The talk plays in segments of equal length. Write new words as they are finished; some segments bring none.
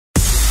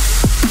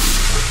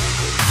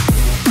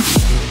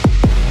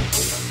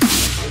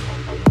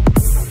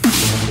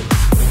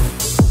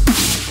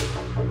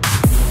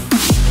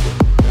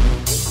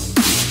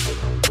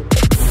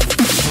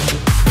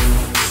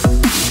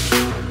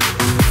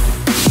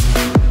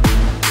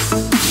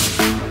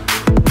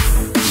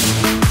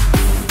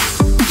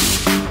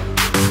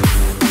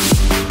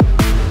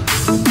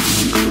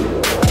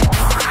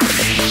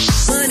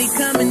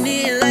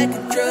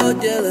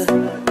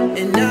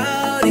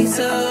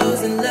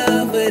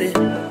with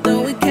it.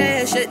 Throwing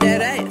cash at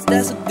that ass,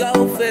 that's a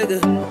gold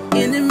figure.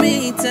 In the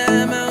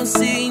meantime, I don't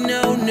see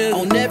no nigga.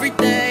 On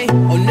everything,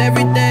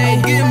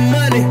 getting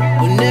money.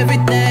 On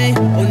everything,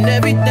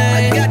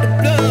 I got the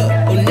plug.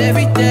 On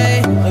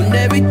everything, I'm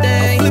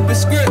flipping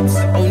scripts.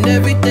 On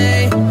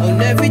everything,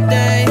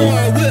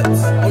 pouring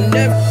whips. On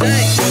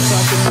everything. One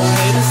time for my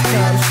haters,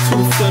 times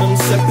two for them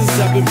suckers.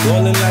 I've been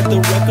ballin' like the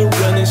record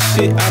running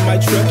shit. I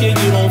might truck it,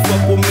 you don't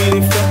fuck with me,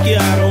 then fuck you.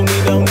 I don't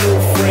need no new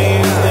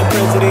friends. The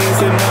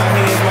president's in my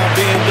hands, my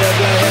band up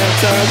like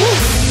halftime. Woo!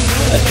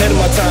 Ahead of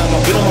my time,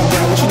 I've been on my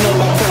grind. What you know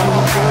about crime?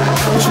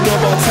 What you know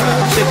about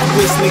time? Check the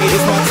wrist, nigga,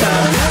 it's my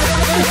time.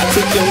 I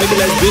took your nigga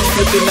last bitch,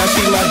 flipped it, now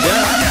she my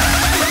dime.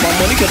 My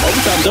money come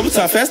overtime, double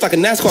time, fast like a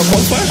NASCAR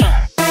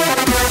qualifier.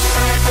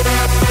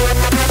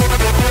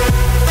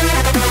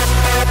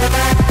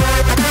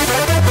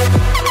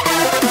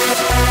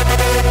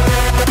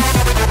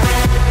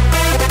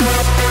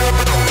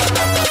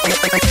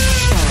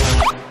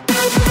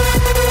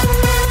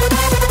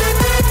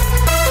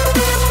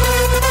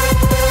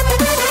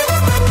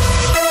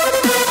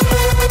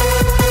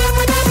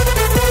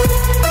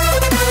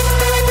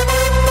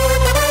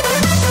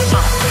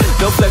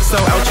 Flex so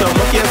out your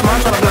monkey ass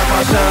mind tryna block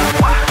my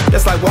shine.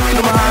 That's like walking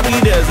to my hobby,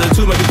 there's a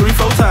 2, maybe 3,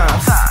 4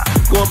 times.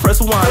 Go and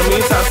press rewind, a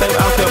million times, same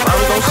outcome, I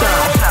was gon'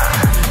 shine.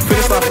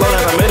 Finish my flow,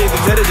 and I made it,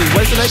 excited, just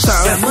wasting their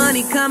time. Got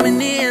money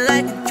coming in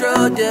like a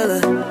drug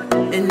dealer,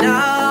 and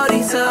all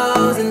these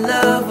hoes in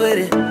love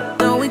with it.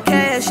 Throwing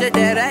cash at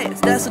that ass,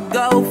 that's a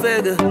gold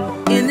figure.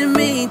 In the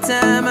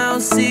meantime, I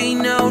don't see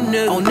no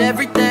nigga. On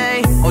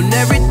everything,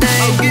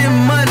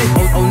 getting money.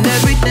 On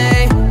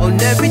everything,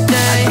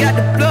 I got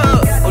the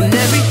plug. On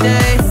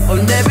everything,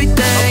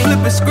 I'm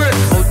flipping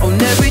scripts. On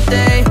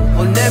everything,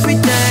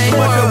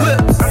 pouring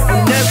whips.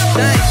 On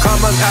everything.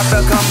 Comma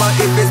after comma,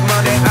 if it's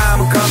money,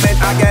 I'm coming.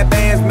 I got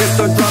bands,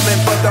 Mr.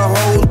 Drummond, but the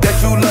hoes that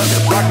you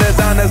love. Rock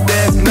designers,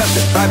 that's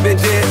nothing. Private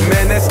jet,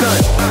 man, that's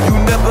stunts. You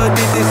never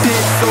did this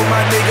shit, so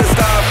my niggas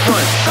start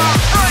front.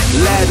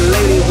 Last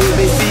lady with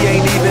me, she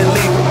ain't even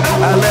legal.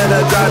 I let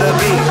her drive the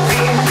beat,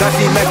 cause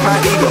she match my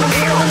ego.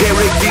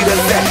 Derek G the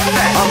set,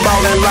 I'm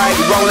ballin' like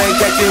rollin',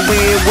 catching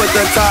wind with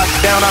the top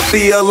down. I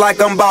feel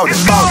like I'm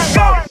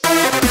ballin'.